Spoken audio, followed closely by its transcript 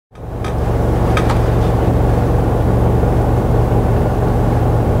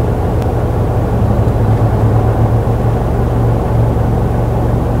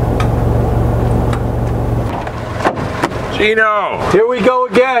Dino! Here we go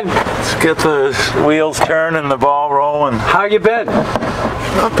again. Let's get the wheels turning, the ball rolling. How you been?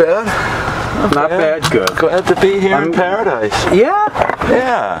 Not bad. Not bad. Good. Glad to be here in paradise. Yeah?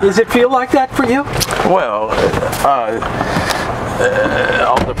 Yeah. Does it feel like that for you? Well, it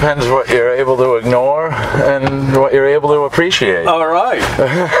all depends what you're able to ignore and what you're able to appreciate. All right.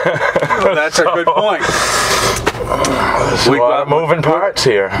 Well, that's a good point. There's a lot of moving parts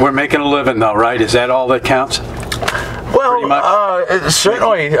here. We're making a living though, right? Is that all that counts? Well,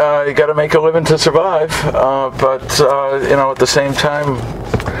 certainly you got to make a living to survive, but you know, at the same time,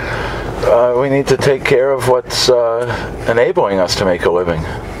 we need to take care of what's enabling us to make a living.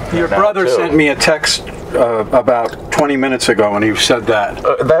 Your brother sent me a text about 20 minutes ago, and he said that.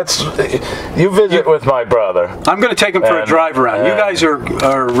 You visit with my brother. I'm going to take him for a drive around. You guys are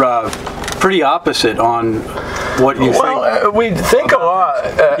pretty opposite on what you think. Well, we think a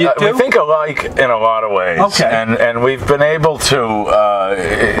lot. We think alike in a lot of ways. Okay. And we've been able to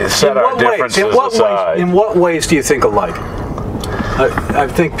set our differences aside. In what ways do you think alike? I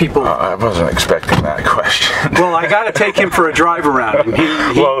think people... I wasn't expecting that question. Well, I got to take him for a drive around.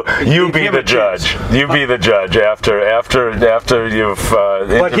 Well, you be the judge. You be the judge after you've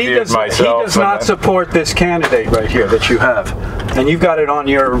interviewed myself. He does not support this candidate right here that you have, and you've got it on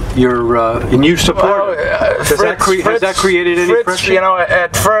your and you support it. Has that created any pressure? You know,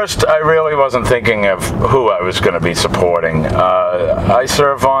 at first I really wasn't thinking of who I was going to be supporting. I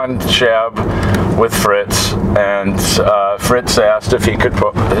serve on Shab with Fritz, and Fritz asked if he could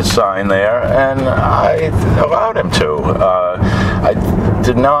put his sign there, and I allowed him to. I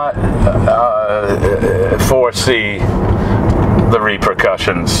did not foresee the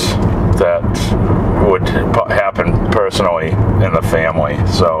repercussions that would happen personally in the family.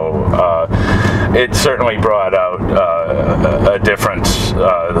 So it certainly brought out a difference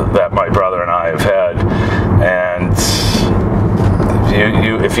that my brother and I have had, and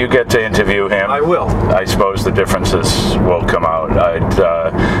if you get to interview him, I will. I suppose the differences will come out.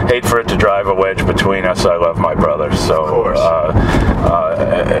 I'd hate for it to drive a wedge between us. I love my brother, so of course.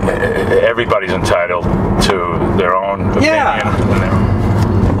 Everybody's entitled to their own opinion.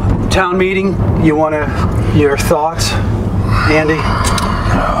 Yeah. Town meeting. You want your thoughts, Andy?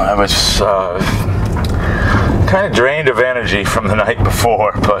 I was kind of drained of energy from the night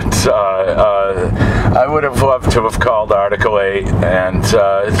before, but I would have loved to have called Article 8, and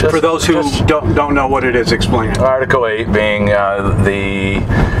for those who don't know what it is, explain it. Article 8 being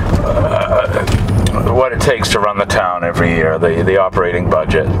what it takes to run the town every year, the operating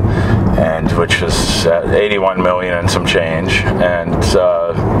budget, and which is 81 million and some change, and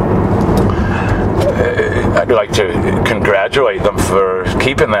I'd like to congratulate them for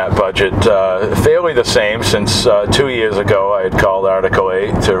keeping that budget fairly the same since 2 years ago I had called Article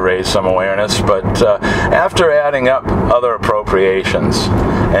 8 to raise some awareness, but after adding up other appropriations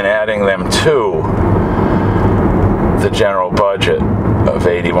and adding them to the general budget of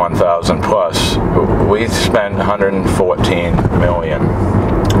 81,000 plus, we spent 114 million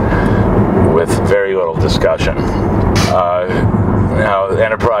with very little discussion. Now,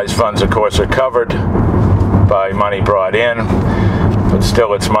 enterprise funds, of course, are covered by money brought in, but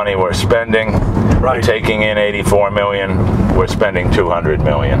still it's money we're spending. Right. We're taking in 84 million, we're spending 200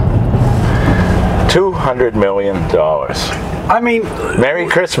 million. $200 million. I mean, Merry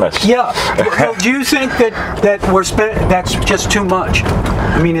Christmas. Yeah. Well, do you think that we're that's just too much?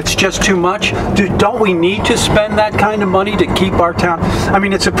 I mean, it's just too much. Don't we need to spend that kind of money to keep our town? I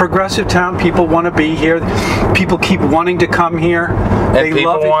mean, it's a progressive town. People want to be here. People keep wanting to come here. And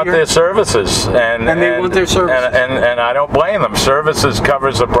people want their services, and they want their services, and I don't blame them. Services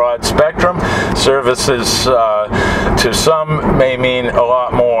covers a broad spectrum. Services to some may mean a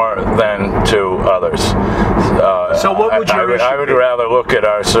lot more than to others. So what would your I would rather look at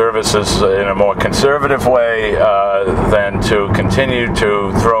our services in a more conservative way than to continue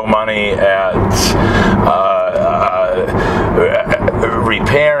to throw money at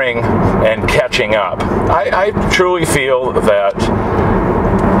repairing and catching up. I truly feel that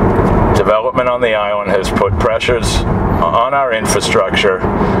development on the island has put pressures on our infrastructure,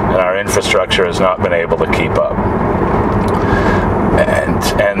 and our infrastructure has not been able to keep up.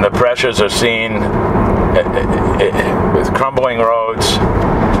 And the pressures are seen with crumbling roads.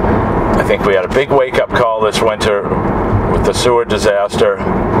 I think we had a big wake-up call this winter with the sewer disaster.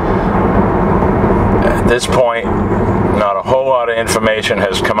 At this point, not a whole lot of information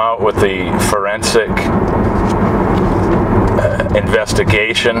has come out with the forensic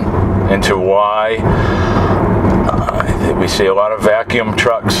investigation into why. We see a lot of vacuum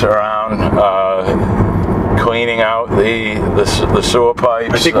trucks around cleaning out the sewer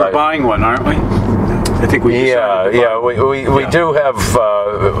pipes. I think we're buying one, aren't we? I think we decided we do have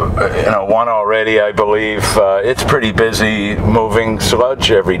one already, I believe. It's pretty busy moving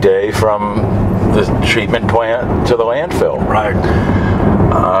sludge every day from the treatment plant to the landfill. Right.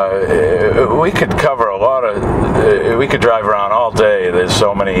 We could cover a lot of. We could drive around all day. There's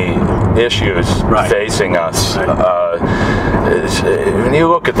so many issues facing us. When you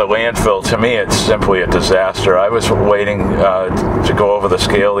look at the landfill, to me, it's simply a disaster. I was waiting to go over the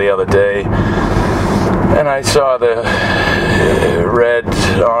scale the other day, and I saw the red,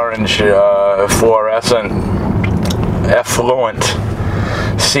 orange, fluorescent effluent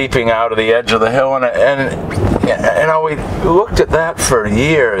seeping out of the edge of the hill, and we looked at that for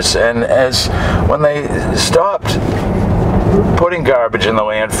years, and when they stopped putting garbage in the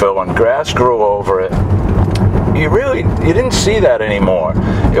landfill and grass grew over it, you didn't see that anymore.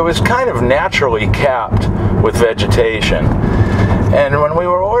 It was kind of naturally capped with vegetation. And when we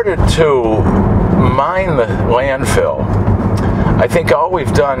were ordered to mine the landfill, I think all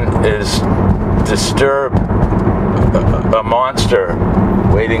we've done is disturb a monster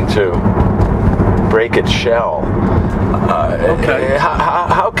waiting to break its shell. Okay.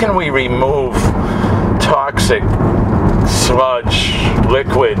 How can we remove toxic sludge,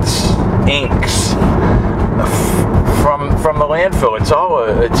 liquids, inks from the landfill? It's all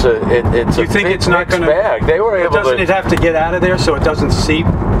it's a you think big it's not mixed gonna, bag. They were able doesn't to. it have to get out of there so it doesn't seep?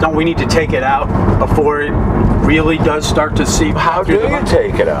 Don't we need to take it out before it really does start to seep? How do you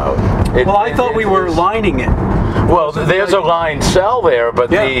take it out? Well, I thought we were lining it. Well, there's a lined cell there, but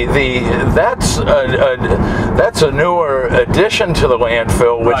that's a newer addition to the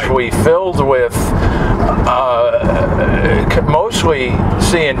landfill, which we filled with mostly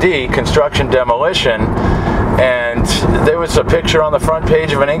C&D, construction demolition. And there was a picture on the front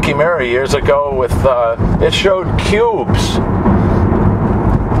page of an Inky Mirror years ago with it showed cubed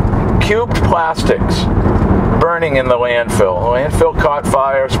plastics burning in the landfill. The landfill caught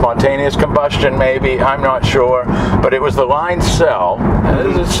fire, spontaneous combustion maybe, I'm not sure, but it was the lined cell.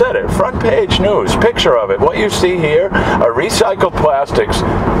 As it said it, front page news, picture of it. What you see here are recycled plastics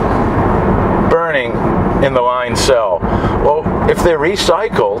burning in the lined cell. Well, if they're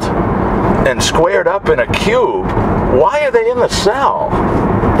recycled and squared up in a cube, why are they in the cell?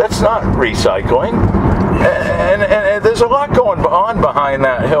 That's not recycling. And there's a lot going on behind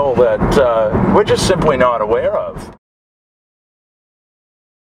that hill that we're just simply not aware of.